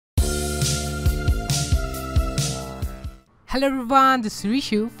Hello everyone, this is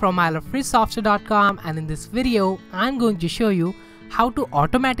Rishu from ilovefreesoftware.com, and in this video I'm going to show you how to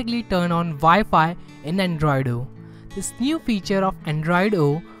automatically turn on Wi-Fi in Android O. This new feature of Android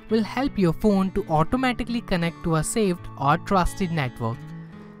O will help your phone to automatically connect to a saved or trusted network.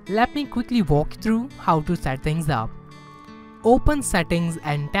 Let me quickly walk you through how to set things up. Open Settings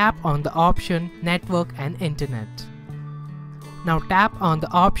and tap on the option Network and Internet. Now tap on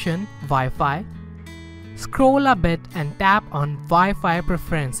the option Wi-Fi. Scroll a bit and tap on Wi-Fi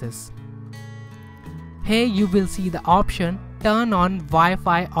Preferences. Here you will see the option Turn on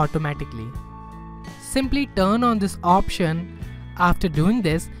Wi-Fi automatically. Simply turn on this option. After doing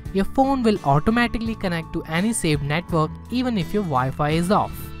this, your phone will automatically connect to any saved network even if your Wi-Fi is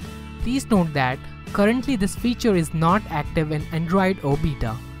off. Please note that currently this feature is not active in Android O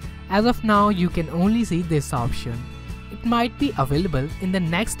beta. As of now, you can only see this option. It might be available in the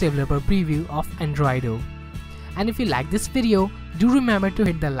next developer preview of Android O. And if you like this video, do remember to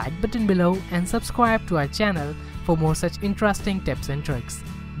hit the like button below and subscribe to our channel for more such interesting tips and tricks.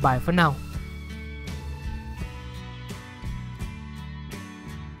 Bye for now.